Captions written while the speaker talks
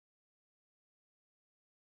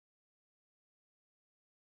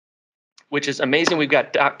which is amazing. We've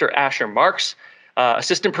got Dr. Asher Marks,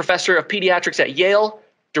 Assistant Professor of Pediatrics at Yale,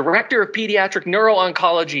 Director of Pediatric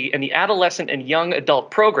Neuro-Oncology and the Adolescent and Young Adult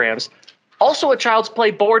Programs, also a Child's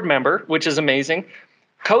Play board member, which is amazing,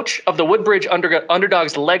 coach of the Woodbridge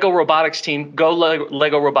Underdogs Lego Robotics team. Go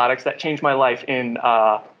Lego Robotics. That changed my life in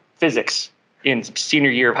physics in senior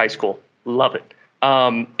year of high school. Love it.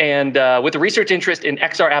 And with a research interest in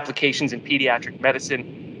XR applications in pediatric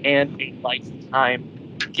medicine and a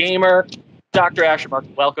lifetime gamer. Dr. Asher Marks,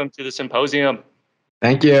 welcome to the symposium.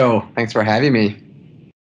 Thank you. Thanks for having me.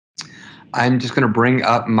 I'm just going to bring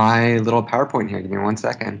up my little PowerPoint here. Give me 1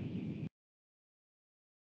 second.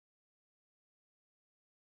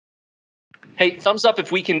 Hey, thumbs up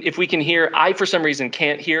if we can hear. I, for some reason,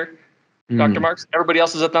 can't hear Dr. Marks. Everybody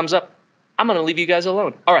else is a thumbs up. I'm going to leave you guys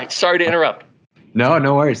alone. All right. Sorry to interrupt.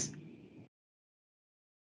 No worries.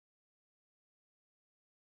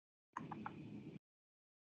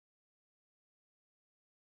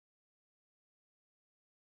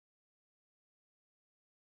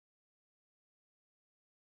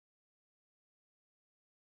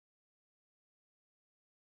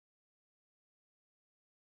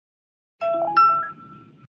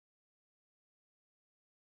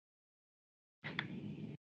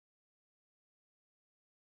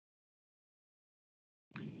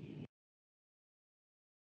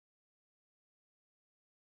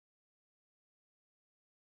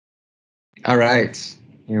 All right,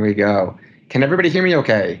 here we go. Can everybody hear me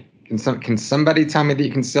okay? Can somebody tell me that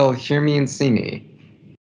you can still hear me and see me?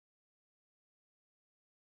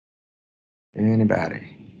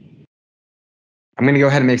 Anybody? I'm going to go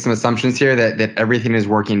ahead and make some assumptions here that everything is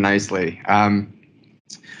working nicely.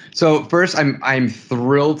 So first, I'm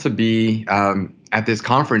thrilled to be at this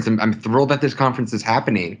conference. I'm thrilled that this conference is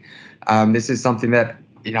happening. This is something that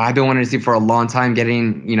I've been wanting to see for a long time.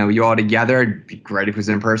 Getting you all together. It'd be great if it was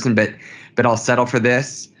in person, but I'll settle for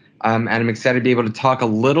this. And I'm excited to be able to talk a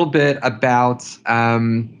little bit about I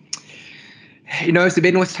was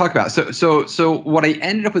debating what to talk about. So what I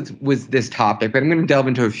ended up with was this topic, but I'm going to delve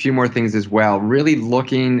into a few more things as well, really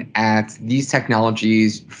looking at these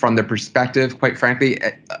technologies from the perspective, quite frankly,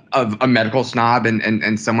 of a medical snob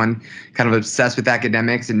and someone kind of obsessed with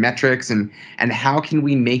academics and metrics, and how can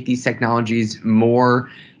we make these technologies more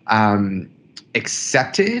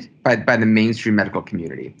accepted by the mainstream medical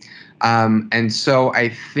community. And so I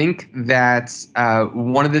think that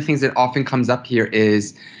one of the things that often comes up here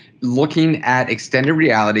is looking at extended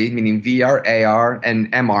reality, meaning VR, AR,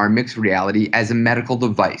 and MR, mixed reality, as a medical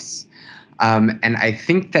device. And I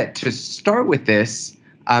think that to start with this,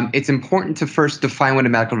 it's important to first define what a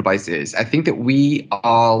medical device is. I think that we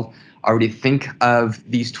all already think of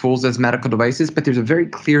these tools as medical devices, but there's a very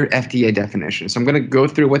clear FDA definition. So I'm going to go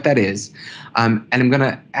through what that is, and I'm going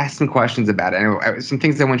to ask some questions about it, some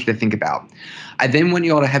things I want you to think about. I then want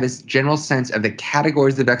you all to have this general sense of the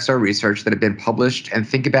categories of XR research that have been published and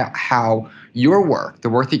think about how your work, the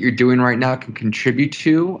work that you're doing right now, can contribute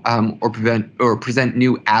to or present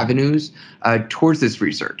new avenues towards this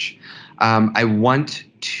research. I want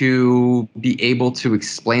to be able to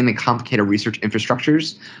explain the complicated research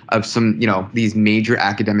infrastructures of some, these major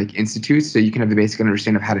academic institutes, so you can have the basic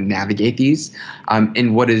understanding of how to navigate these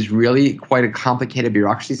in what is really quite a complicated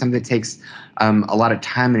bureaucracy, something that takes a lot of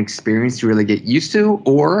time and experience to really get used to,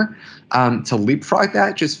 or to leapfrog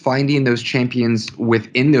that, just finding those champions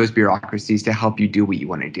within those bureaucracies to help you do what you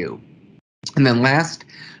want to do. And then last,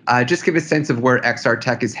 just give a sense of where XR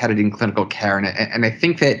tech is headed in clinical care. And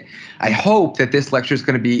I hope that this lecture is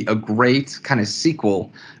going to be a great kind of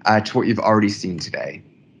sequel to what you've already seen today.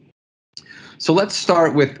 So let's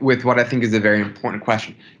start with what I think is a very important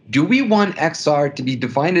question. Do we want XR to be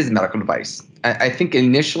defined as a medical device? I think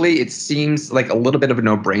initially it seems like a little bit of a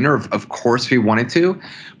no-brainer. Of course we wanted to,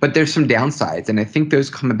 but there's some downsides. And I think those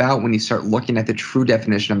come about when you start looking at the true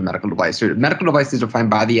definition of a medical device. So a medical device is defined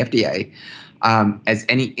by the FDA as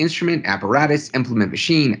any instrument, apparatus, implement,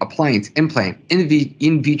 machine, appliance, implant,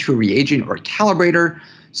 in vitro reagent or calibrator,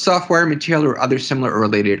 software, material, or other similar or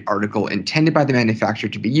related article intended by the manufacturer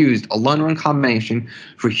to be used alone or in combination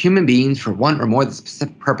for human beings for one or more of the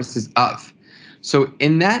specific purposes of. So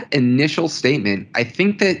in that initial statement, I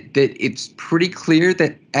think that it's pretty clear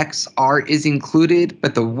that XR is included,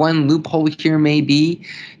 but the one loophole here may be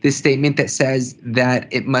this statement that says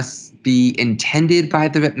that it must be intended by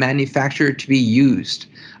the manufacturer to be used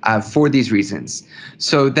for these reasons.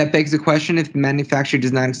 So that begs the question, if the manufacturer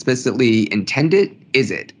does not explicitly intend it, is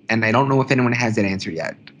it? And I don't know if anyone has that answer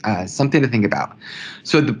yet. Something to think about.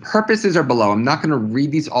 So the purposes are below. I'm not going to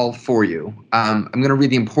read these all for you. I'm going to read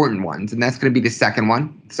the important ones, and that's going to be the second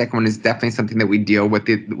one, The second one is definitely something that we deal with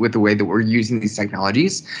the way that we're using these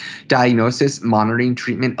technologies. Diagnosis, monitoring,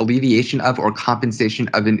 treatment, alleviation of, or compensation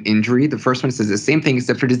of an injury. The first one says the same thing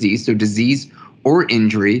except for disease. So disease or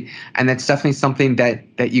injury, and that's definitely something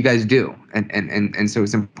that you guys do, and so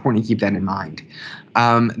it's important to keep that in mind.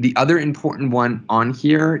 The other important one on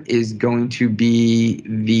here is going to be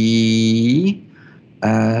the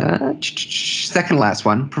second last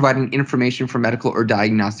one, providing information for medical or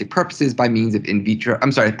diagnostic purposes by means of in vitro.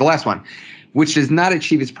 I'm sorry, the last one, which does not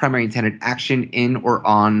achieve its primary intended action in or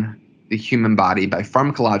on the human body by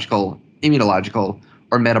pharmacological, immunological,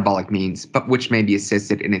 or metabolic means, but which may be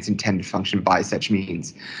assisted in its intended function by such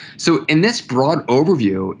means. So in this broad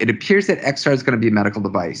overview, it appears that XR is going to be a medical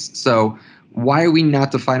device. So why are we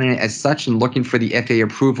not defining it as such and looking for the FDA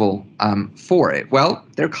approval for it? Well,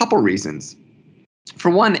 there are a couple reasons.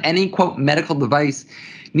 For one, any, quote, medical device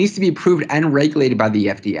needs to be approved and regulated by the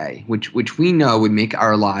FDA, which we know would make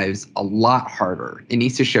our lives a lot harder. It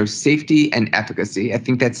needs to show safety and efficacy. I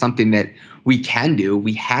think that's something that we can do.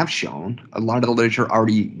 We have shown. A lot of the literature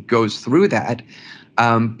already goes through that.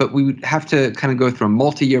 But we would have to kind of go through a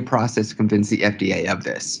multi-year process to convince the FDA of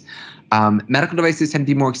this. Medical devices tend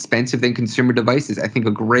to be more expensive than consumer devices. I think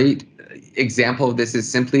a great example of this is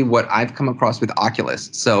simply what I've come across with Oculus.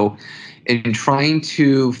 So in trying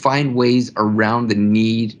to find ways around the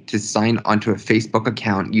need to sign onto a Facebook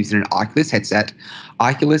account using an Oculus headset,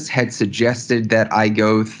 Oculus had suggested that I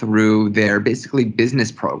go through their basically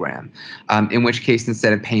business program, in which case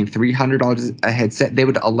instead of paying $300 a headset, they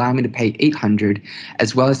would allow me to pay $800,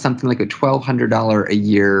 as well as something like a $1,200 a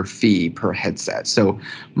year fee per headset. So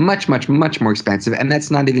much, much, much more expensive. And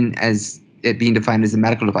that's not even as it being defined as a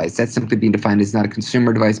medical device. That's simply being defined as not a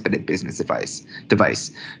consumer device, but a business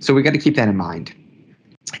device. So we got to keep that in mind.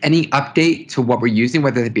 Any update to what we're using,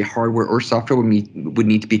 whether it be hardware or software, would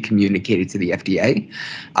need to be communicated to the FDA.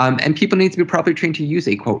 And people need to be properly trained to use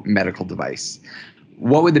a, quote, medical device.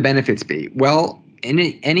 What would the benefits be? Well,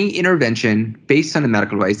 any intervention based on a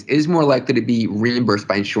medical device is more likely to be reimbursed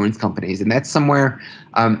by insurance companies. And that's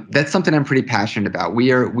that's something I'm pretty passionate about.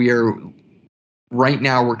 We are right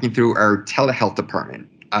now working through our telehealth department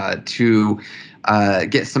to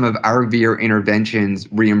get some of our VR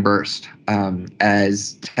interventions reimbursed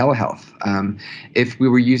as telehealth. If we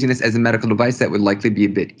were using this as a medical device, that would likely be a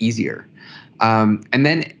bit easier. And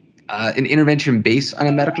then an intervention based on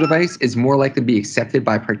a medical device is more likely to be accepted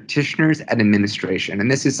by practitioners and administration.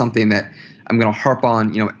 And this is something that I'm going to harp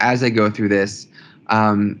on, as I go through this.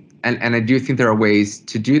 And I do think there are ways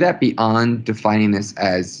to do that beyond defining this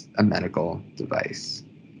as a medical device.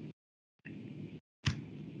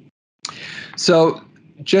 So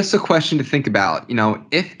just a question to think about,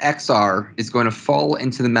 if XR is going to fall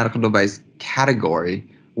into the medical device category,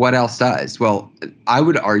 what else does? Well, I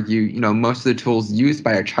would argue, most of the tools used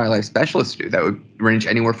by our child life specialists do. That would range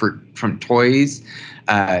anywhere from toys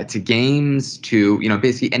to games to,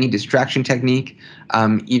 basically any distraction technique,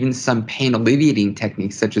 even some pain alleviating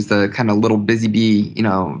techniques, such as the kind of little busy bee,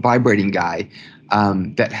 vibrating guy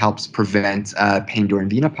that helps prevent pain during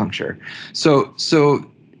venipuncture. So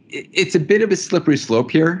it's a bit of a slippery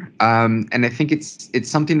slope here, and I think it's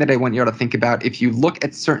something that I want you all to think about. If you look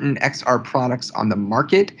at certain XR products on the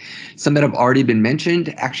market, some that have already been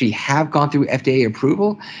mentioned actually have gone through FDA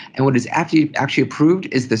approval, and what is actually approved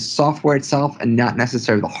is the software itself and not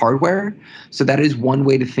necessarily the hardware. So that is one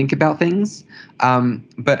way to think about things.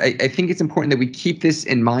 But I think it's important that we keep this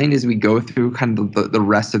in mind as we go through kind of the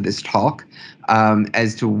rest of this talk,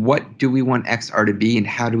 as to what do we want XR to be and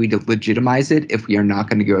how do we legitimize it if we are not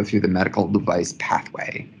going to go through the medical device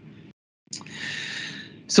pathway.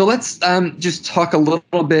 So let's just talk a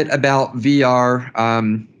little bit about VR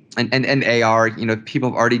and AR. People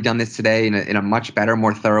have already done this today in a much better,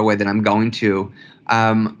 more thorough way than I'm going to.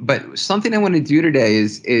 But something I want to do today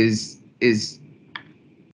is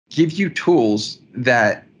give you tools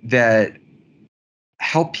that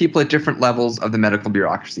help people at different levels of the medical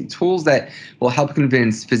bureaucracy, tools that will help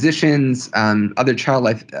convince physicians, other child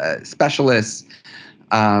life specialists,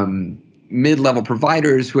 mid-level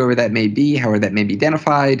providers, whoever that may be, however that may be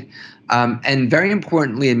identified, and very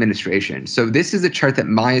importantly, administration. So this is a chart that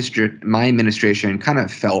my administration kind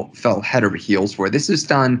of fell head over heels for. This is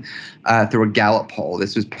done through a Gallup poll.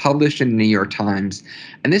 This was published in the New York Times.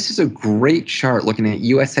 And this is a great chart looking at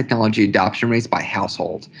U.S. technology adoption rates by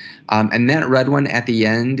household. And that red one at the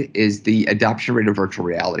end is the adoption rate of virtual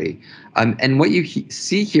reality. And what you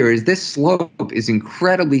see here is this slope is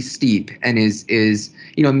incredibly steep and is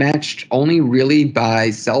matched only really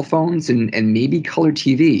by cell phones and maybe color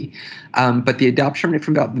TV. But the adoption rate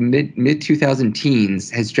from about the mid 2000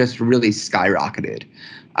 teens has just really skyrocketed.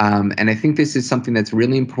 And I think this is something that's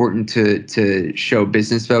really important to show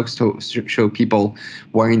business folks, to show people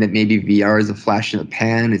worrying that maybe VR is a flash in the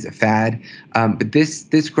pan, is a fad. But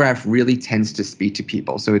this graph really tends to speak to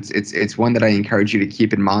people. So it's one that I encourage you to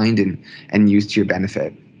keep in mind and use to your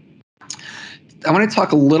benefit. I want to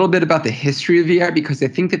talk a little bit about the history of VR because I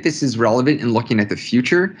think that this is relevant in looking at the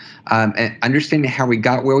future and understanding how we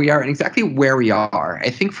got where we are and exactly where we are. I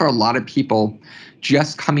think for a lot of people,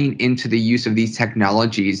 just coming into the use of these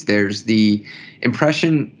technologies, there's the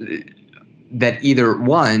impression that either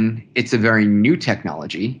one, it's a very new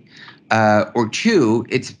technology, or two,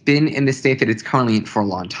 it's been in the state that it's currently in for a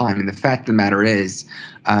long time. And the fact of the matter is,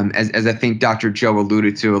 as I think Dr. Joe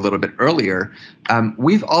alluded to a little bit earlier,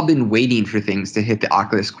 we've all been waiting for things to hit the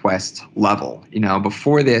Oculus Quest level.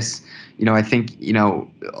 Before this, I think, a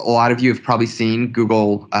lot of you have probably seen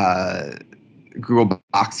Google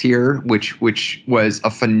Box here, which was a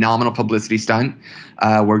phenomenal publicity stunt,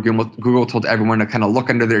 where Google told everyone to kind of look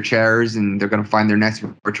under their chairs and they're going to find their next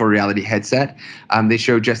virtual reality headset. They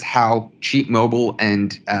showed just how cheap, mobile,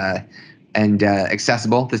 and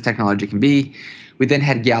accessible this technology can be. We then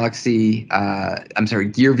had Gear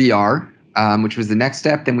VR, which was the next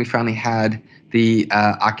step. Then we finally had the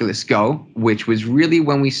Oculus Go, which was really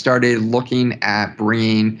when we started looking at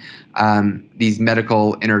bringing these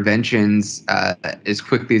medical interventions as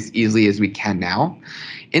quickly, as easily as we can now.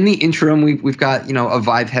 In the interim, we've got a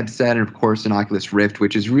Vive headset and of course an Oculus Rift,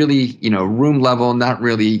 which is really room level, not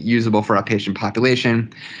really usable for our patient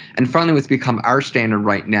population. And finally, what's become our standard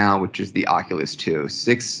right now, which is the Oculus 2,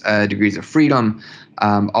 6 degrees of freedom,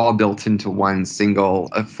 all built into one single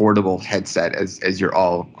affordable headset, as you're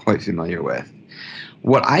all quite familiar with.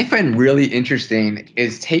 What I find really interesting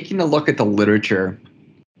is taking a look at the literature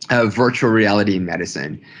of virtual reality in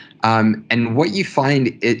medicine. And what you find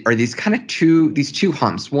are these kind of two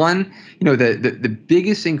humps. One, the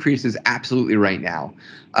biggest increase is absolutely right now.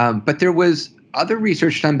 But there was other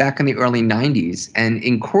research done back in the early 90s, and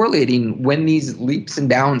in correlating when these leaps and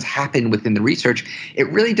bounds happen within the research,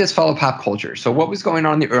 it really does follow pop culture. So what was going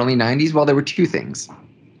on in the early 90s? Well, there were two things.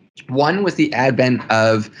 One was the advent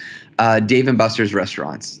of Dave & Buster's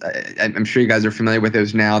restaurants. I'm sure you guys are familiar with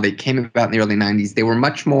those now. They came about in the early 90s. They were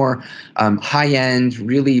much more high-end,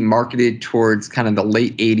 really marketed towards kind of the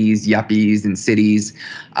late 80s yuppies and cities.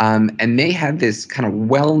 And they had this kind of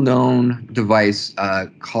well-known device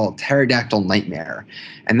called Pterodactyl Nightmare.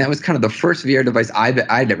 And that was kind of the first VR device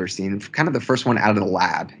I'd ever seen, kind of the first one out of the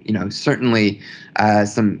lab. Certainly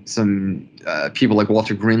some people like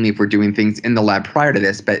Walter Greenleaf were doing things in the lab prior to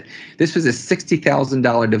this, but this was a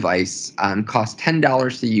 $60,000 device, cost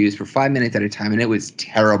 $10 to use for 5 minutes at a time, and it was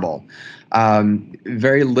terrible.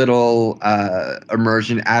 Very little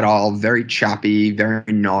immersion at all, very choppy, very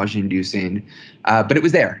nausea-inducing. But it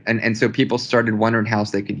was there, and so people started wondering how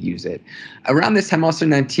else they could use it. Around this time, also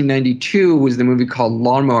in 1992, was the movie called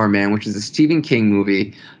Lawnmower Man, which is a Stephen King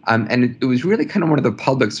movie, and it was really kind of one of the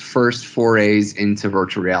public's first forays into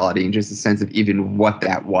virtual reality and just a sense of even what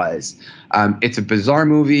that was. It's a bizarre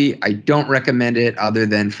movie. I don't recommend it other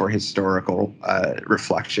than for historical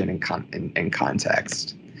reflection and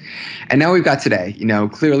context. And now we've got today.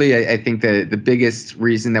 Clearly, I think the biggest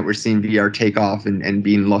reason that we're seeing VR take off and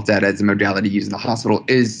being looked at as a modality used in the hospital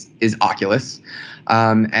is Oculus.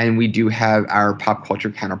 And we do have our pop culture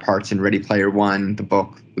counterparts in Ready Player One, the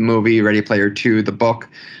book, the movie, Ready Player Two, the book,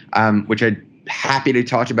 which I'm happy to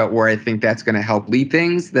talk about where I think that's going to help lead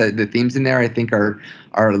things. The themes in there, I think, are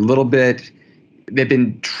a little bit, they've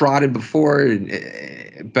been trotted before,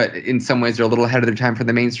 but in some ways they're a little ahead of their time for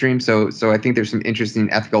the mainstream. So I think there's some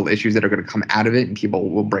interesting ethical issues that are going to come out of it and people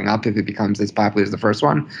will bring up if it becomes as popular as the first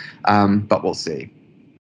one. But we'll see.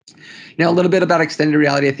 Now, a little bit about extended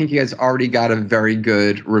reality. I think you guys already got a very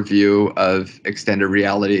good review of extended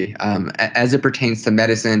reality. As it pertains to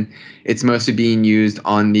medicine, it's mostly being used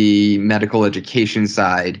on the medical education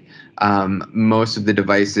side. Most of the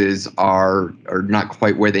devices are not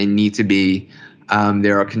quite where they need to be.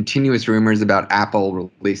 There are continuous rumors about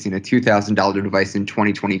Apple releasing a $2,000 device in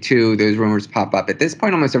 2022. Those rumors pop up at this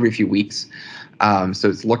point almost every few weeks. So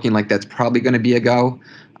it's looking like that's probably going to be a go.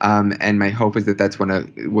 And my hope is that that's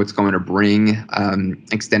what's going to bring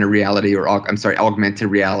extended reality augmented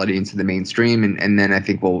reality into the mainstream. And then I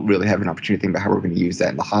think we'll really have an opportunity to think about how we're going to use that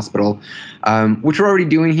in the hospital, which we're already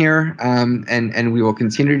doing here, and we will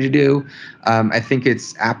continue to do. I think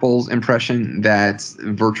it's Apple's impression that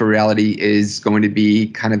virtual reality is going to be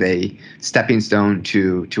kind of a stepping stone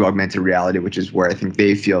to augmented reality, which is where I think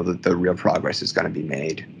they feel that the real progress is going to be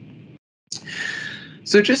made.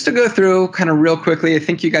 So just to go through kind of real quickly, I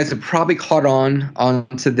think you guys have probably caught on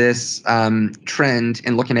to this trend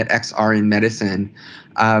in looking at XR in medicine,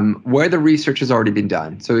 where the research has already been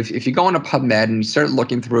done. So if you go on a PubMed and you start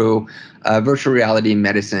looking through virtual reality in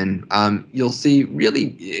medicine, you'll see really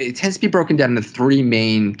it tends to be broken down into three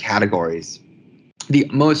main categories. The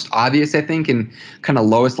most obvious, I think, and kind of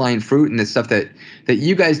lowest lying fruit, and the stuff that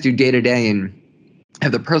you guys do day to day and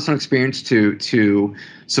have the personal experience to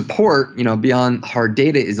support, beyond hard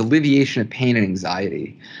data, is alleviation of pain and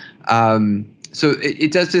anxiety. So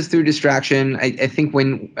it does this through distraction. I think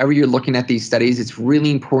whenever you're looking at these studies, it's really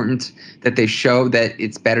important that they show that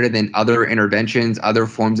it's better than other interventions, other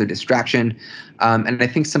forms of distraction. And I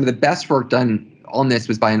think some of the best work done on this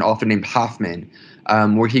was by an author named Hoffman,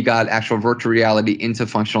 where he got actual virtual reality into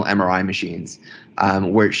functional MRI machines,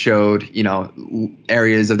 where it showed,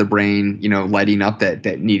 areas of the brain, lighting up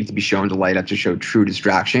that needed to be shown to light up to show true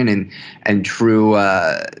distraction and true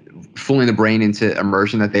fooling the brain into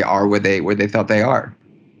immersion that they are where they thought they are.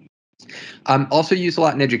 Also used a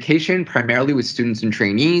lot in education, primarily with students and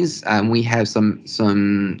trainees. We have some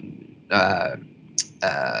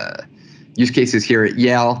use cases here at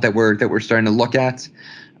Yale that we're starting to look at.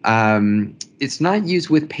 It's not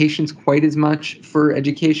used with patients quite as much for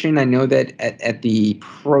education. I know that at the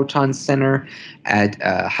Proton Center at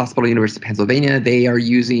Hospital University of Pennsylvania, they are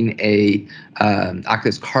using a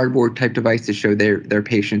Oculus Cardboard type device to show their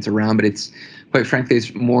patients around, but it's quite frankly,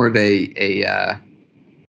 it's more of a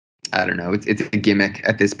I don't know, it's a gimmick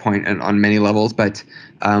at this point and on many levels, but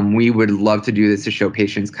we would love to do this to show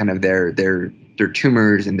patients kind of their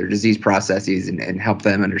tumors and their disease processes and help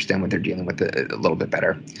them understand what they're dealing with a little bit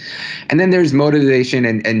better. And then there's motivation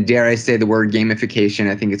and dare I say the word gamification.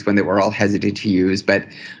 I think it's one that we're all hesitant to use, but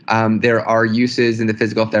there are uses in the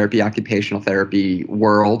physical therapy, occupational therapy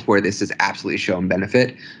world where this is absolutely shown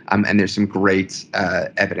benefit, and there's some great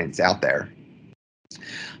evidence out there.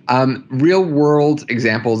 Real world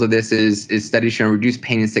examples of this is studies showing reduced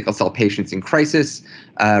pain in sickle cell patients in crisis,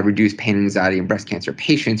 reduced pain and anxiety in breast cancer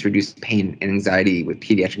patients, reduced pain and anxiety with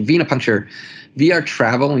pediatric venipuncture, VR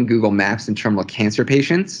travel in Google Maps in terminal cancer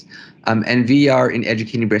patients, and VR in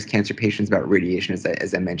educating breast cancer patients about radiation,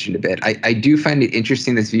 as I mentioned a bit. I do find it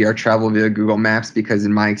interesting, this VR travel via Google Maps, because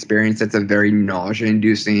in my experience, that's a very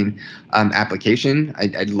nausea-inducing application.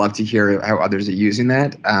 I'd love to hear how others are using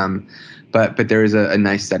that. But there is a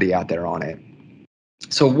nice study out there on it.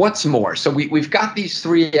 So what's more? So we've got these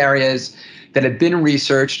three areas that have been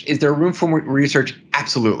researched. Is there room for research?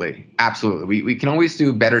 Absolutely. Absolutely. We can always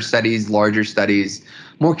do better studies, larger studies,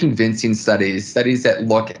 more convincing studies that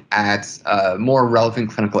look at more relevant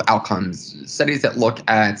clinical outcomes, studies that look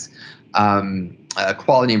at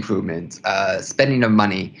quality improvement, spending of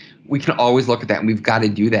money. We can always look at that, and we've got to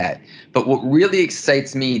do that. But what really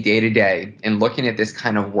excites me day to day in looking at this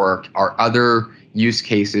kind of work are other use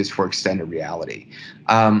cases for extended reality.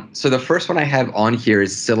 So the first one I have on here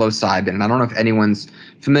is psilocybin. And I don't know if anyone's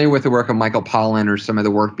familiar with the work of Michael Pollan or some of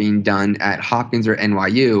the work being done at Hopkins or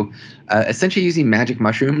NYU, essentially using magic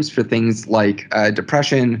mushrooms for things like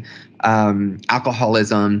depression,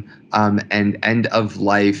 alcoholism, and end of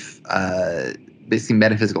life, basically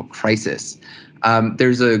metaphysical crisis.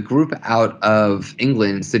 There's a group out of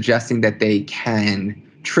England suggesting that they can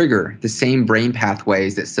trigger the same brain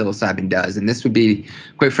pathways that psilocybin does. And this would be,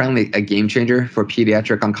 quite frankly, a game changer for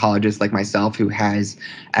pediatric oncologists like myself, who has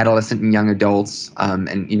adolescent and young adults,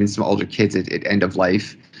 and even some older kids at end of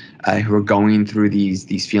life, who are going through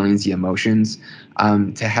these feelings, the emotions.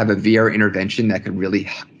 To have a VR intervention that could really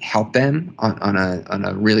help them on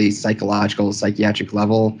a really psychological, psychiatric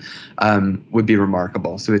level would be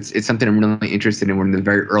remarkable. So it's something I'm really interested in. We're in the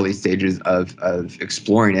very early stages of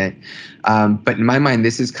exploring it. But in my mind,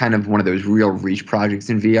 this is kind of one of those real reach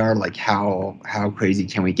projects in VR. Like how crazy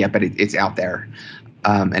can we get? But it's out there,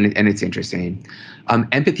 and it's interesting.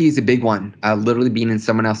 Empathy is a big one. Literally being in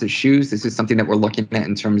someone else's shoes. This is something that we're looking at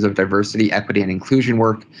in terms of diversity, equity, and inclusion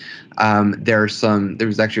work. There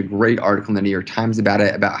was actually a great article in the New York Times about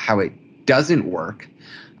it, about how it doesn't work.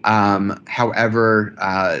 However,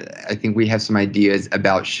 I think we have some ideas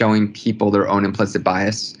about showing people their own implicit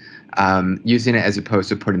bias, using it as opposed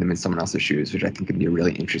to putting them in someone else's shoes, which I think could be a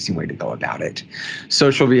really interesting way to go about it.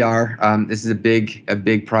 Social VR. This is a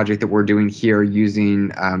big project that we're doing here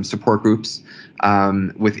using support groups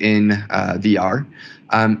within VR.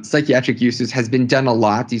 Psychiatric uses has been done a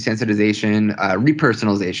lot, desensitization,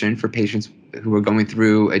 repersonalization for patients who are going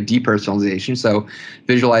through a depersonalization, so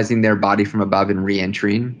visualizing their body from above and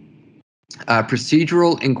re-entering.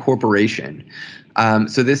 Procedural incorporation.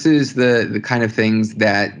 So this is the kind of things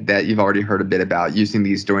that you've already heard a bit about, using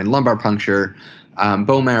these during lumbar puncture,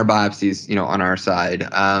 bone marrow biopsies, on our side,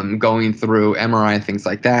 going through MRI, things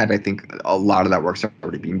like that. I think a lot of that work's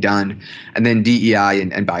already being done. And then DEI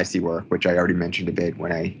and biopsy work, which I already mentioned a bit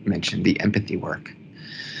when I mentioned the empathy work.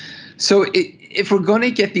 So if we're going to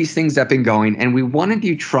get these things up and going, and we want to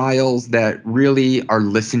do trials that really are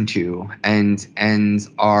listened to and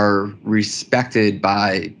are respected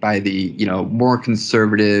by the more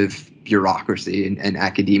conservative bureaucracy and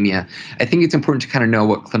academia, I think it's important to kind of know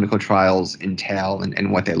what clinical trials entail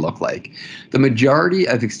and what they look like. The majority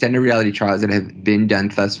of extended reality trials that have been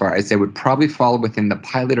done thus far, I'd say, would probably fall within the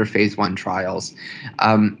pilot or phase 1 trials.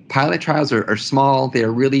 Pilot trials are small.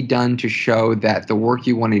 They're really done to show that the work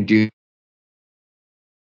you want to do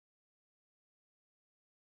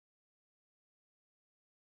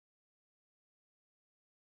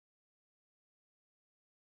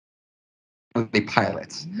the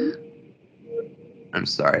pilots. I'm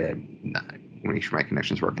sorry, I'm not, I want to make sure my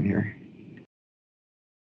connection's working here.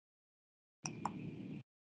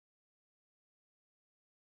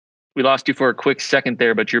 We lost you for a quick second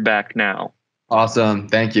there, but you're back now. Awesome.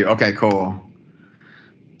 Thank you. Okay, cool.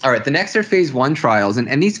 All right, the next are phase 1 trials.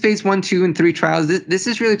 And these phase 1, 2, and 3 trials, this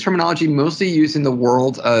is really terminology mostly used in the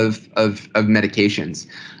world of medications.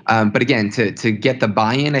 But again, to get the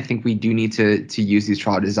buy-in, I think we do need to use these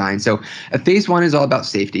trial designs. So a phase 1 is all about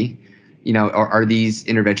safety. Are these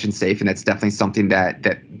interventions safe? And that's definitely something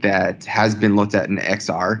that has been looked at in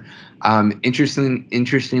XR.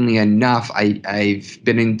 Interestingly enough, I've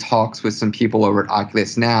been in talks with some people over at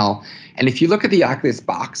Oculus now, and if you look at the Oculus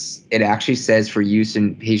box, it actually says for use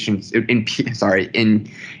in patients in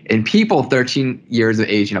people 13 years of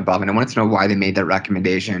age and above. And I wanted to know why they made that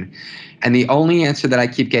recommendation. And the only answer that I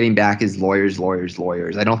keep getting back is lawyers.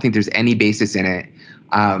 I don't think there's any basis in it.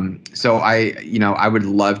 So I would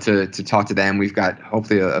love to talk to them. We've got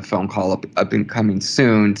hopefully a phone call up and coming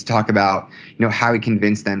soon to talk about, how we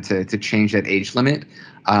convince them to change that age limit,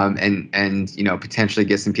 and potentially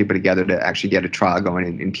get some people together to actually get a trial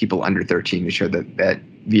going in people under 13 to show that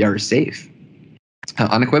VR is safe,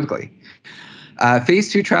 unequivocally.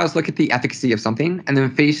 Phase 2 trials look at the efficacy of something, and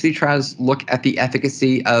then phase 3 trials look at the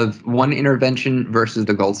efficacy of one intervention versus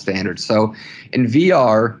the gold standard. So in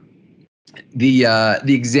VR,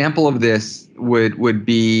 the example of this would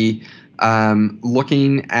be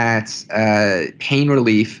looking at pain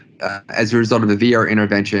relief as a result of a VR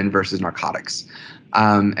intervention versus narcotics.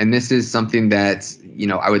 And this is something that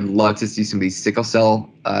I would love to see some of these sickle cell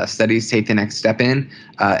studies take the next step in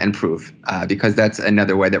and prove, because that's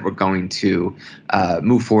another way that we're going to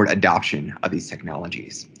move forward adoption of these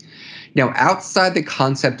technologies. Now, outside the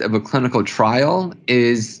concept of a clinical trial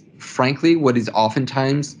is, frankly, what is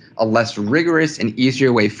oftentimes a less rigorous and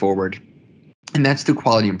easier way forward, and that's through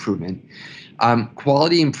quality improvement.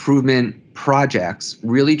 Quality improvement projects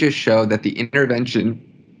really just show that the intervention,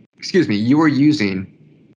 you are using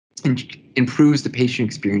improves the patient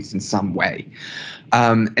experience in some way.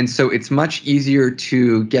 And so it's much easier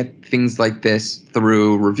to get things like this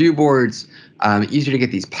through review boards, easier to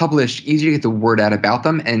get these published, easier to get the word out about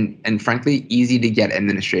them, and frankly, easy to get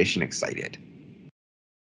administration excited.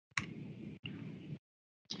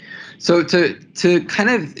 So to kind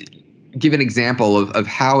of give an example of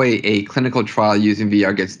how a clinical trial using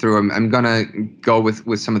VR gets through, I'm going to go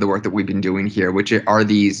with some of the work that we've been doing here, which are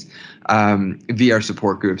these VR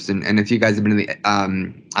support groups. And if you guys have been in the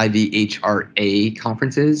IVHRA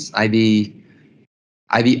conferences,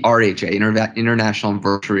 IVRHA, International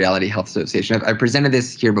Virtual Reality Health Association. I've presented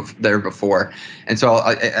this there before, and so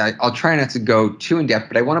I'll try not to go too in depth,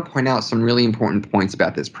 but I want to point out some really important points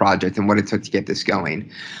about this project and what it took to get this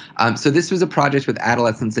going. So this was a project with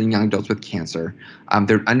adolescents and young adults with cancer.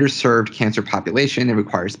 They're an underserved cancer population. They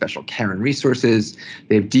require special care and resources.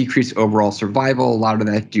 They have decreased overall survival, a lot of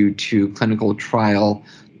that due to clinical trial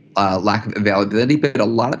lack of availability, but a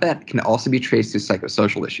lot of that can also be traced to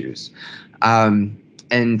psychosocial issues.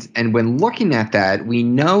 And when looking at that, we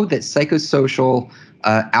know that psychosocial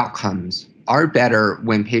outcomes are better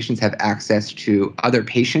when patients have access to other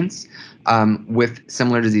patients with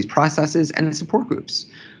similar disease processes and support groups.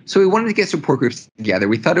 So we wanted to get support groups together.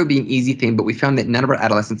 We thought it would be an easy thing, but we found that none of our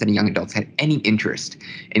adolescents and young adults had any interest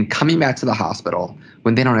in coming back to the hospital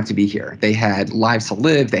when they don't have to be here. They had lives to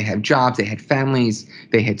live, they had jobs, they had families,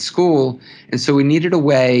 they had school. And so we needed a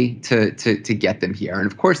way to get them here.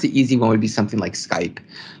 And of course, the easy one would be something like Skype,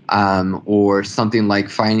 or something like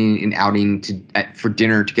finding an outing for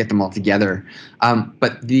dinner to get them all together.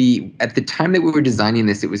 But at the time that we were designing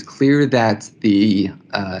this, it was clear that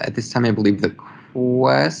at this time, I believe the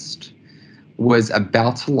Quest was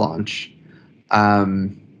about to launch. I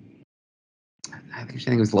think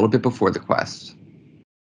it was a little bit before the Quest.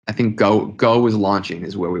 I think Go was launching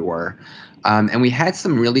is where we were. And we had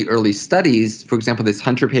some really early studies. For example, this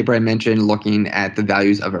Hunter paper I mentioned looking at the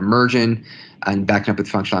values of immersion and backing up with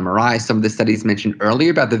functional MRI. Some of the studies mentioned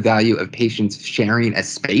earlier about the value of patients sharing a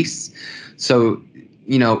space. So,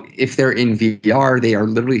 if they're in VR, they are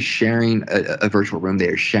literally sharing a virtual room. They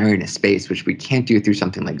are sharing a space, which we can't do through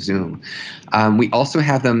something like Zoom. We also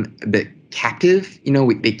have them a bit captive.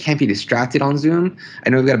 They can't be distracted on Zoom. I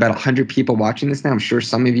know we've got about 100 people watching this now. I'm sure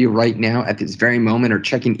some of you right now at this very moment are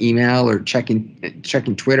checking email or checking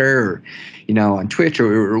Twitter or, on Twitch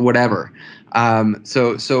or whatever.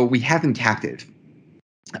 So we have them captive.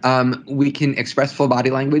 We can express full body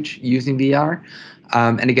language using VR.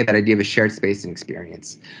 And again, that idea of a shared space and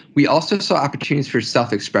experience. We also saw opportunities for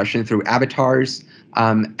self-expression through avatars.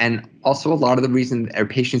 And also a lot of the reason our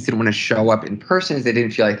patients didn't want to show up in person is they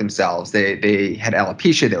didn't feel like themselves. They had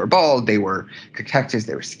alopecia, they were bald, they were cachectus,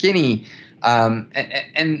 they were skinny,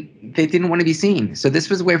 and they didn't want to be seen. So this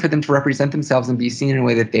was a way for them to represent themselves and be seen in a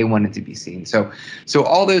way that they wanted to be seen. So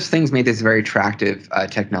all those things made this very attractive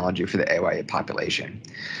technology for the AYA population.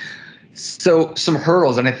 So some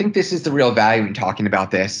hurdles, and I think this is the real value in talking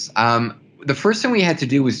about this. The first thing we had to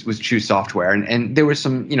do was choose software, and there were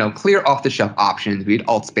some clear off-the-shelf options. We had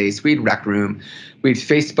AltSpace, we had Rec Room, we had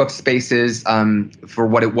Facebook Spaces for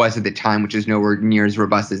what it was at the time, which is nowhere near as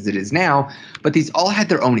robust as it is now. But these all had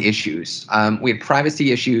their own issues. We had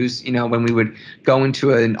privacy issues. When we would go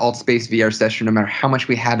into an AltSpace VR session, no matter how much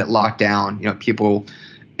we had it locked down, people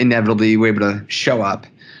inevitably were able to show up.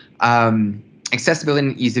 Accessibility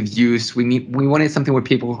and ease of use. We wanted something where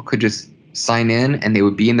people could just sign in and they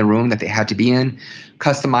would be in the room that they had to be in.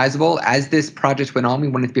 Customizable. As this project went on, we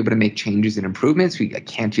wanted to be able to make changes and improvements. We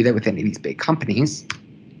can't do that with any of these big companies.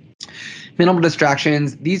 Minimal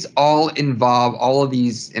distractions. All of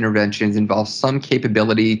these interventions involve some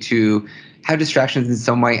capability to have distractions in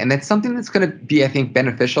some way. And that's something that's going to be, I think,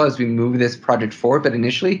 beneficial as we move this project forward. But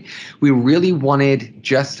initially, we really wanted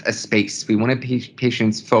just a space. We wanted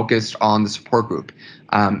patients focused on the support group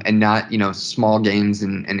and not, small games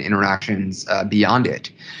and interactions beyond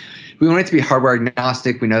it. We want it to be hardware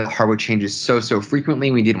agnostic. We know that hardware changes so frequently.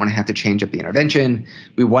 We didn't want to have to change up the intervention.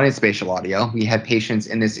 We wanted spatial audio. We had patients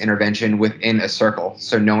in this intervention within a circle.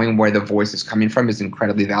 So knowing where the voice is coming from is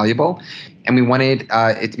incredibly valuable. And we wanted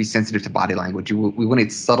it to be sensitive to body language. We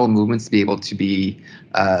wanted subtle movements to be able to be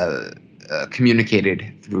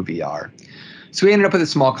communicated through VR. So we ended up with a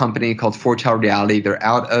small company called Foretell Reality. They're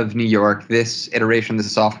out of New York. This iteration of the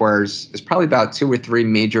software is probably about 2 or 3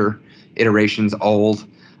 major iterations old.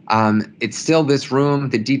 It's still this room.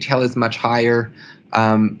 The detail is much higher,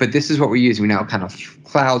 but this is what we're using. We now kind of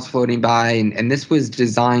clouds floating by, and this was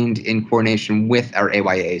designed in coordination with our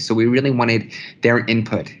AYA. So we really wanted their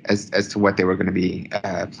input as to what they were going to be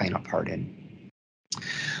playing a part in.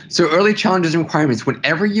 So early challenges and requirements.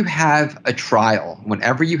 Whenever you have a trial,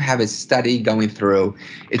 whenever you have a study going through,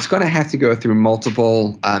 it's going to have to go through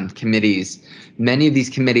multiple committees. Many of these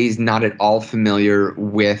committees not at all familiar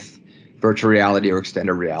with virtual reality or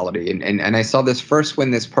extended reality. And I saw this first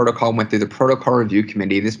when this protocol went through the protocol review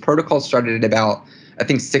committee. This protocol started at about, I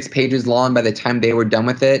think, 6 pages long. By the time they were done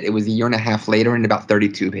with it, it was 1.5 years later and about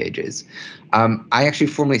 32 pages. I actually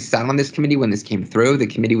formally sat on this committee when this came through. The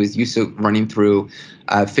committee was used to running through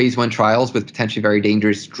phase 1 trials with potentially very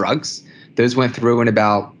dangerous drugs. Those went through in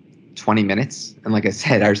about 20 minutes. And like I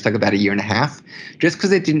said, I was stuck about 1.5 years just because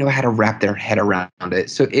they didn't know how to wrap their head around it.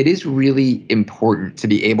 So it is really important to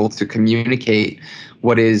be able to communicate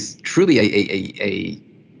what is truly a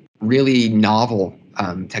really novel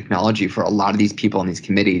technology for a lot of these people in these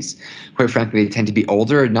committees. Quite frankly, they tend to be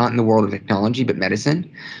older, not in the world of technology, but medicine.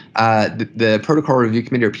 The Protocol Review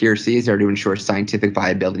Committee, or PRC, is there to ensure scientific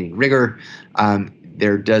viability and rigor.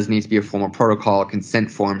 There does need to be a formal protocol, consent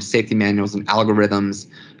forms, safety manuals, and algorithms,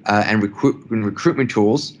 and recruitment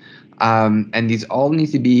tools. And these all need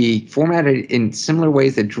to be formatted in similar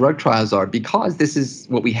ways that drug trials are, because this is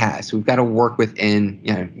what we have. So we've got to work within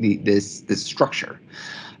this structure.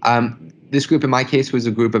 This group, in my case, was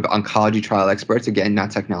a group of oncology trial experts, again,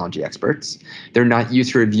 not technology experts. They're not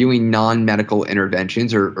used to reviewing non-medical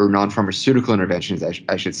interventions or non-pharmaceutical interventions,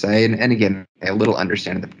 I should say. And again, a little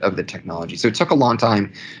understanding of the technology. So it took a long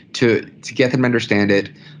time to get them to understand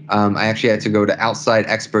it. I actually had to go to outside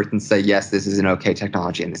experts and say, yes, this is an okay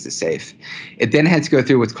technology and this is safe. It then had to go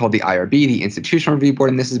through what's called the IRB, the Institutional Review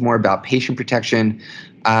Board, and this is more about patient protection.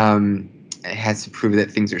 It has to prove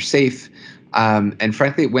that things are safe. And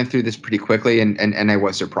frankly, it went through this pretty quickly, and I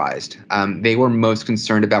was surprised. They were most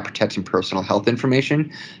concerned about protecting personal health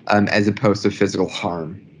information as opposed to physical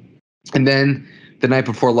harm. And then the night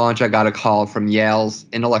before launch, I got a call from Yale's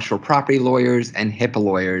intellectual property lawyers and HIPAA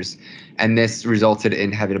lawyers, and this resulted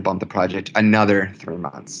in having to bump the project another 3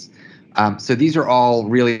 months. So these are all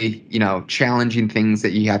really, challenging things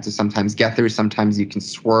that you have to sometimes get through. Sometimes you can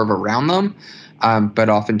swerve around them, but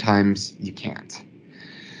oftentimes you can't.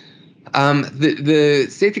 The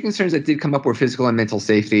safety concerns that did come up were physical and mental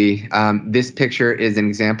safety. This picture is an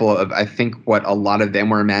example of, I think, what a lot of them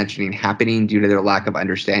were imagining happening due to their lack of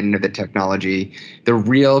understanding of the technology. The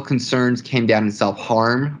real concerns came down in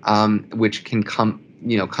self-harm, which can come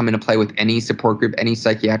into play with any support group, any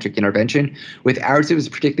psychiatric intervention. With ours, it was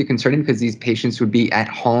particularly concerning because these patients would be at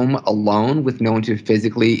home alone with no one to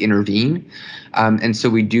physically intervene. And so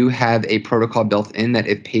we do have a protocol built in that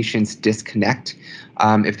if patients disconnect,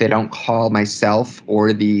 if they don't call myself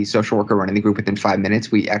or the social worker running the group within 5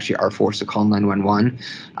 minutes, we actually are forced to call 911.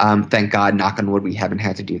 Thank God, knock on wood, we haven't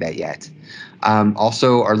had to do that yet.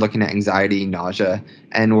 Also are looking at anxiety, nausea,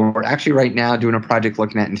 and we're actually right now doing a project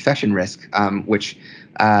looking at infection risk, which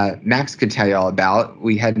Max could tell you all about.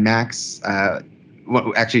 We had Max,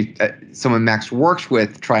 someone Max works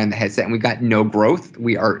with trying the headset, and we got no growth.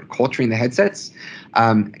 We are culturing the headsets.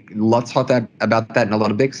 Let's talk about that in a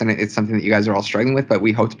little bit, because it's something that you guys are all struggling with, but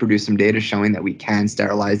we hope to produce some data showing that we can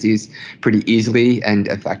sterilize these pretty easily and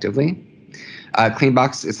effectively.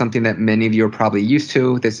 CleanBox is something that many of you are probably used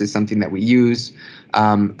to. This is something that we use.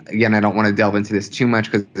 Again, I don't want to delve into this too much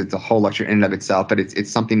because it's a whole lecture in and of itself, but it's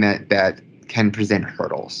something that can present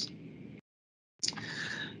hurdles.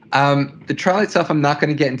 The trial itself, I'm not going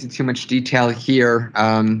to get into too much detail here,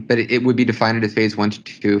 but it would be defined as phase 1 to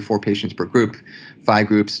 2, 4 patients per group, 5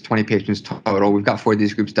 groups, 20 patients total. We've got 4 of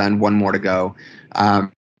these groups done, 1 more to go.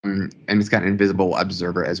 And it's got an invisible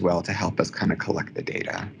observer as well to help us kind of collect the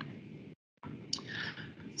data.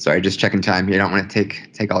 Sorry, just checking time here. I don't want to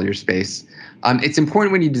take all your space. It's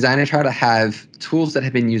important when you design a trial to have tools that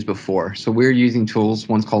have been used before. So we're using tools,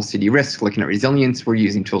 one's called CD Risk, looking at resilience. We're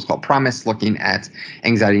using tools called Promise, looking at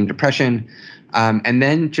anxiety and depression. And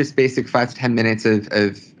then just basic 5 to 10 minutes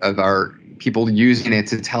of our people using it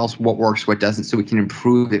to tell us what works, what doesn't, so we can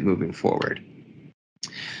improve it moving forward.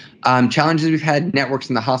 Challenges we've had, networks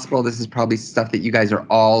in the hospital. This is probably stuff that you guys are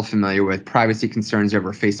all familiar with. Privacy concerns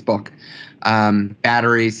over Facebook,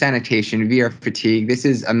 battery, sanitation, VR fatigue. This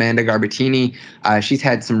is Amanda Garbatini. She's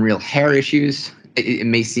had some real hair issues. It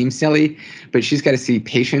may seem silly, but she's got to see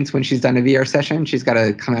patients when she's done a VR session. She's got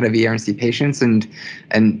to come out of VR and see patients, and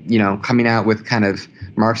coming out with kind of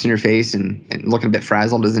marks in her face and looking a bit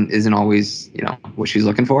frazzled isn't always what she's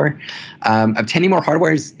looking for. Obtaining more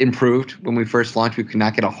hardware is improved. When we first launched, we could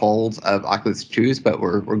not get a hold of Oculus 2s, but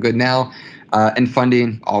we're good now. And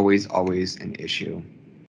funding, always an issue.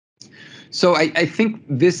 So I think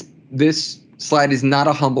this slide is not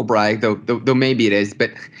a humble brag, though maybe it is,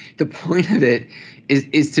 but the point of it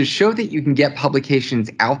is to show that you can get publications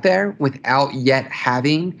out there without yet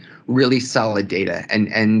having really solid data.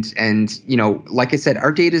 And like I said,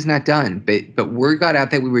 our data is not done, but word got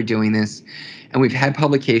out that we were doing this, and we've had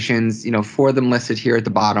publications, 4 of them listed here at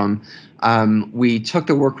the bottom. We took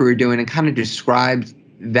the work we were doing and kind of described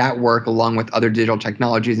that work along with other digital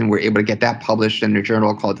technologies, and we're able to get that published in a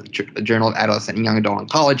journal called the Journal of Adolescent and Young Adult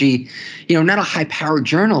Oncology. Not a high-powered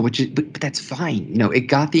journal, but that's fine. It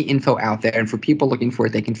got the info out there, and for people looking for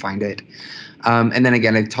it, they can find it. And then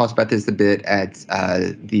again, I talked about this a bit at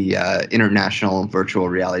the International Virtual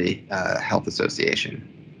Reality Health Association.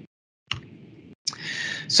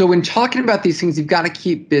 So when talking about these things, you've got to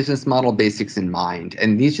keep business model basics in mind.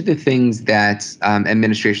 And these are the things that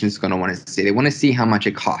administration is going to want to see. They want to see how much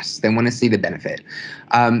it costs. They want to see the benefit.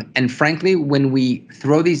 And frankly, when we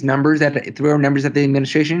throw our numbers at the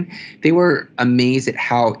administration, they were amazed at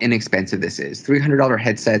how inexpensive this is. $300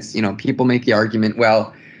 headsets, people make the argument,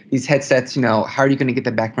 well, these headsets, how are you going to get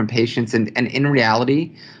them back from patients? And in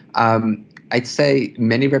reality, I'd say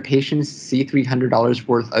many of our patients see $300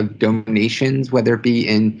 worth of donations, whether it be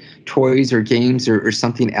in toys or games or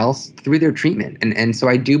something else, through their treatment. And so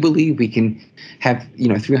I do believe we can have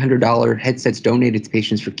 $300 headsets donated to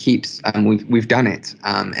patients for keeps. We've done it,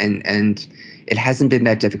 and it hasn't been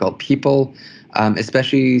that difficult. People,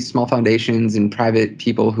 especially small foundations and private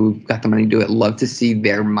people who've got the money to do it, love to see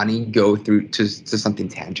their money go through to something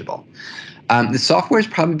tangible. The software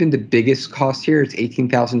has probably been the biggest cost here. It's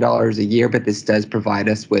 $18,000 a year, but this does provide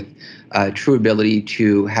us with true ability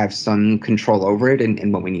to have some control over it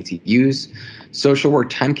and what we need to use. Social work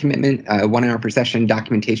time commitment, 1 hour per session.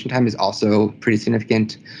 Documentation time is also pretty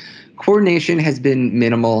significant. Coordination has been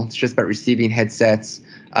minimal. It's just about receiving headsets,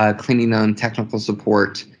 cleaning them, technical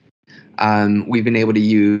support. We've been able to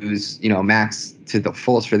use, Max to the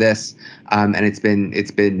fullest for this, and it's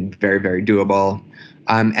been very, very doable.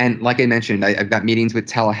 And like I mentioned, I've got meetings with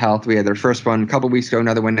telehealth. We had our first one a couple of weeks ago,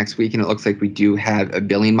 another one next week, and it looks like we do have a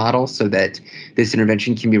billing model so that this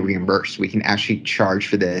intervention can be reimbursed. We can actually charge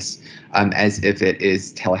for this as if it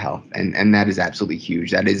is telehealth, and that is absolutely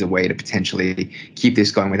huge. That is a way to potentially keep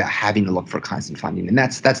this going without having to look for constant funding, and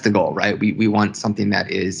that's the goal, right? We want something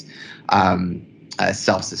that is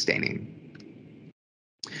self-sustaining.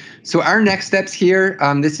 So our next steps here,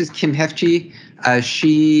 this is Kim Hefchi.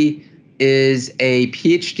 She is a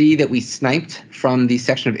PhD that we sniped from the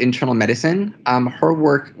section of internal medicine. Her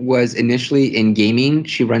work was initially in gaming.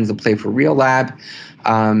 She runs the Play for Real lab.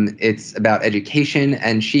 It's about education,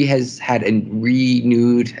 and she has had a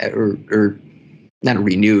renewed, or not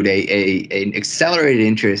renewed, an accelerated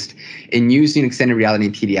interest in using extended reality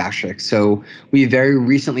in pediatrics. So we very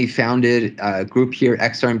recently founded a group here,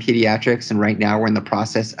 XR in Pediatrics, and right now we're in the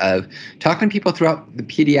process of talking to people throughout the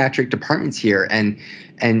pediatric departments here and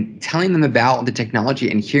telling them about the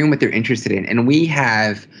technology and hearing what they're interested in. And we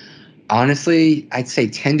have, honestly, I'd say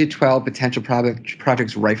 10 to 12 potential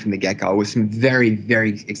projects right from the get-go with some very,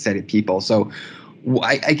 very excited people. So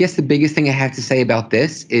I guess the biggest thing I have to say about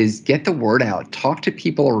this is get the word out. Talk to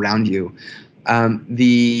people around you.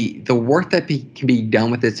 The work that can be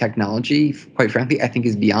done with this technology, quite frankly, I think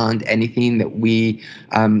is beyond anything that we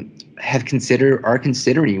are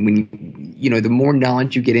considering. When the more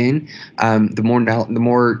knowledge you get in, the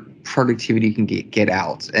more productivity you can get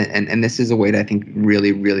out, and this is a way to, I think,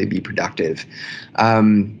 really, really be productive.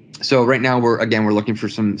 So right now we're looking for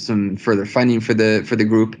some further funding for the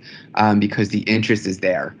group because the interest is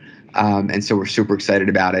there, and so we're super excited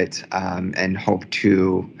about it, and hope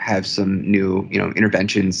to have some new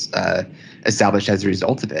interventions established as a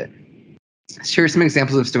result of it. Here are some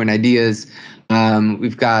examples of student ideas.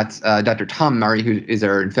 We've got Dr. Tom Murray, who is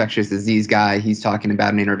our infectious disease guy. He's talking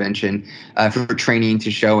about an intervention for training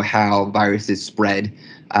to show how viruses spread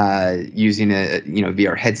using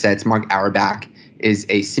VR headsets. Mark Auerbach is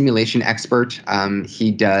a simulation expert.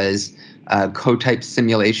 He does co-type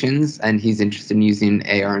simulations, and he's interested in using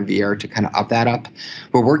AR and VR to kind of up that up.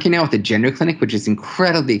 We're working now with the gender clinic, which is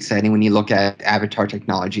incredibly exciting when you look at avatar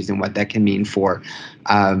technologies and what that can mean for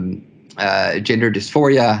gender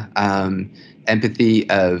dysphoria, empathy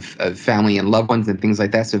of family and loved ones and things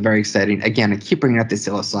like that. So very exciting. Again, I keep bringing up the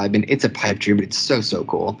psilocybin. It's a pipe dream, but it's so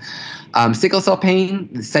cool. Sickle cell pain,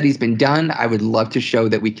 the study's been done. I would love to show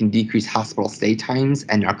that we can decrease hospital stay times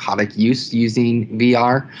and narcotic use using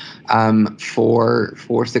VR for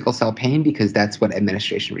sickle cell pain, because that's what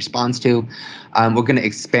administration responds to. We're going to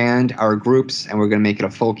expand our groups, and we're going to make it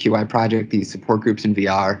a full QI project, these support groups in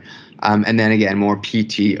VR. And then again, more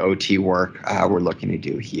PT, OT work we're looking to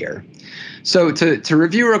do here. So to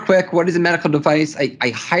review real quick, what is a medical device? I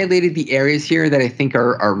highlighted the areas here that I think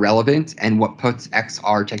are relevant and what puts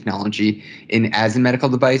XR technology in as a medical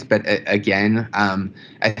device. But again,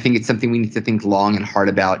 I think it's something we need to think long and hard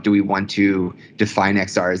about. Do we want to define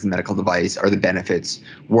XR as a medical device? Are the benefits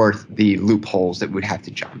worth the loopholes that we'd have to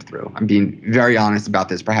jump through? I'm being very honest about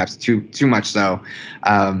this, perhaps too much so.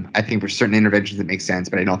 I think for certain interventions that make sense,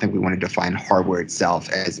 but I don't think we want to define hardware itself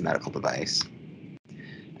as a medical device.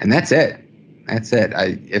 And that's it. That's it.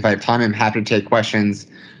 If I have time, I'm happy to take questions.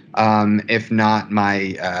 If not,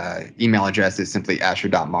 my email address is simply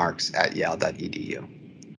asher.marks@yale.edu.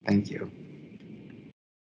 Thank you.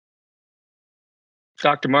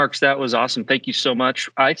 Dr. Marks, that was awesome. Thank you so much.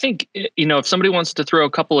 I think, if somebody wants to throw a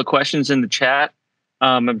couple of questions in the chat,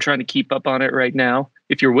 I'm trying to keep up on it right now.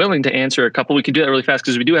 If you're willing to answer a couple, we can do that really fast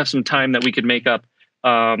because we do have some time that we could make up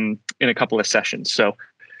in a couple of sessions. So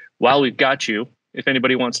while we've got you, if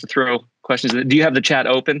anybody wants to throw questions, do you have the chat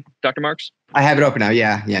open, Dr. Marks? I have it open now.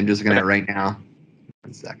 Yeah, I'm just looking at it right now.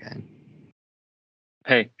 1 second.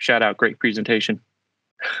 Hey, shout out. Great presentation.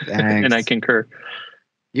 Thanks. And I concur.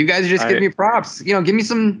 You guys are just giving me props. Give me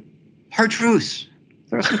some hard truths.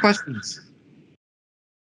 Throw some questions.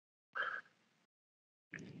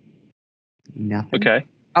 Nothing.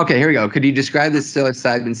 Okay, here we go. Could you describe the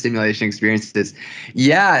psilocybin simulation experiences?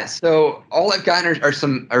 Yeah, so all I've gotten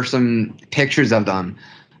are some pictures of them,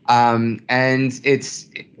 and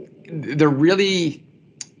they're really,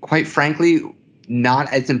 quite frankly, not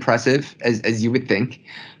as impressive as you would think.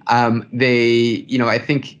 I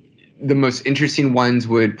think the most interesting ones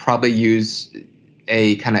would probably use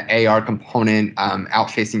a kind of AR component,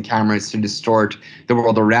 out-facing cameras to distort the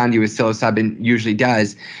world around you, as psilocybin usually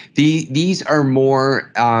does. These are more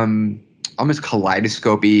almost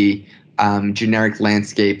kaleidoscopy, generic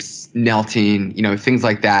landscapes, melting, things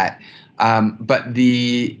like that. But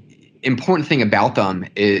the important thing about them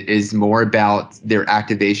is more about their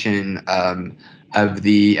activation of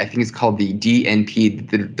I think it's called the DNP,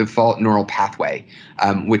 the default neural pathway,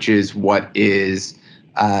 which is what is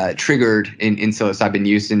triggered in psilocybin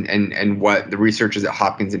use, and what the researchers at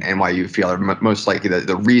Hopkins and NYU feel are most likely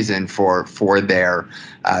the reason for their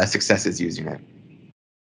successes using it.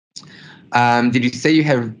 Did you say you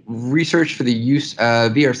have research for the use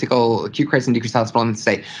of VR sickle acute crisis and decreased hospital length of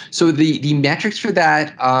stay? So the metrics for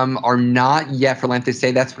that are not yet for length of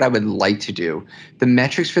stay. That's what I would like to do. The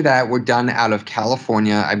metrics for that were done out of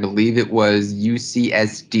California. I believe it was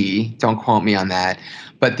UCSD. Don't quote me on that.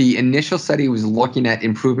 But the initial study was looking at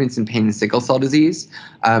improvements in pain and sickle cell disease.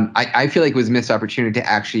 I feel like it was a missed opportunity to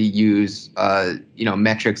actually use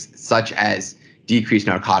metrics such as decreased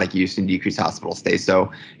narcotic use and decreased hospital stay.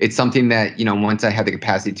 So it's something that, once I have the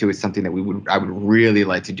capacity to, it's something that I would really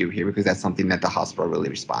like to do here, because that's something that the hospital really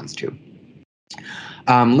responds to.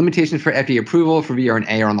 Limitations for FDA approval for VR and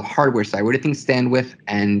AR on the hardware side. Where do things stand with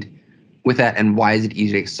that, and why is it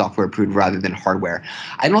easier to get software approved rather than hardware?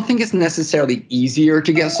 I don't think it's necessarily easier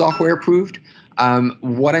to get software approved.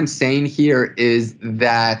 What I'm saying here is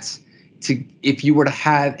that if you were to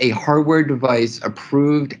have a hardware device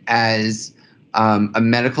approved as a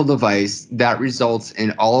medical device, that results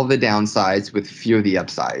in all of the downsides with few of the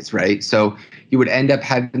upsides, right? So you would end up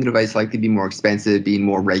having the device likely be more expensive, being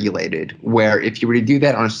more regulated, where if you were to do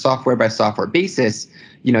that on a software by software basis,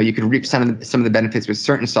 you could reap some of the benefits with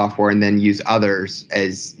certain software and then use others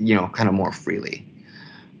as, kind of more freely.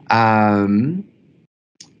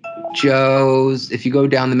 Joe's, if you go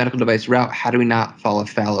down the medical device route, how do we not fall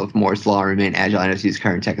afoul of Moore's law and remain agile and use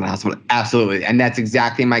current tech in the hospital? Absolutely. And that's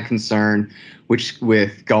exactly my concern,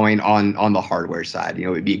 with going on the hardware side. It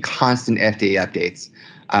would be constant FDA updates.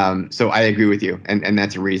 So I agree with you. And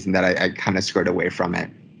that's a reason that I kind of skirt away from it.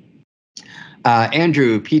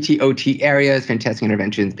 Andrew, PTOT areas, fantastic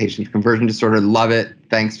interventions, patient conversion disorder, love it.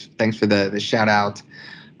 Thanks for the shout out.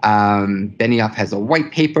 Benioff has a white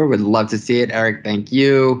paper, would love to see it. Eric, thank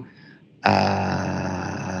you. And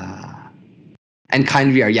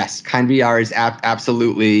Kind VR, yes, Kind VR is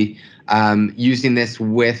absolutely using this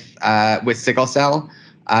with sickle cell.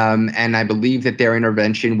 And I believe that their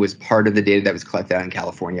intervention was part of the data that was collected out in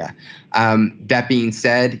California. That being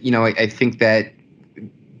said, I think that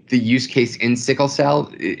the use case in sickle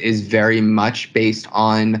cell is very much based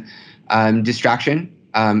on distraction.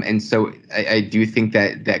 And so I do think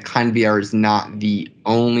that Kind VR is not the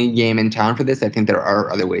only game in town for this. I think there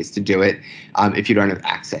are other ways to do it if you don't have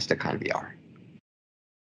access to Kind VR.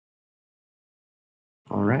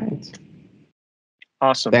 All right.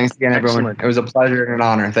 Awesome. Thanks again, everyone. Excellent. It was a pleasure and an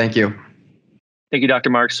honor. Thank you. Thank you, Dr.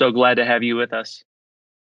 Marks. So glad to have you with us.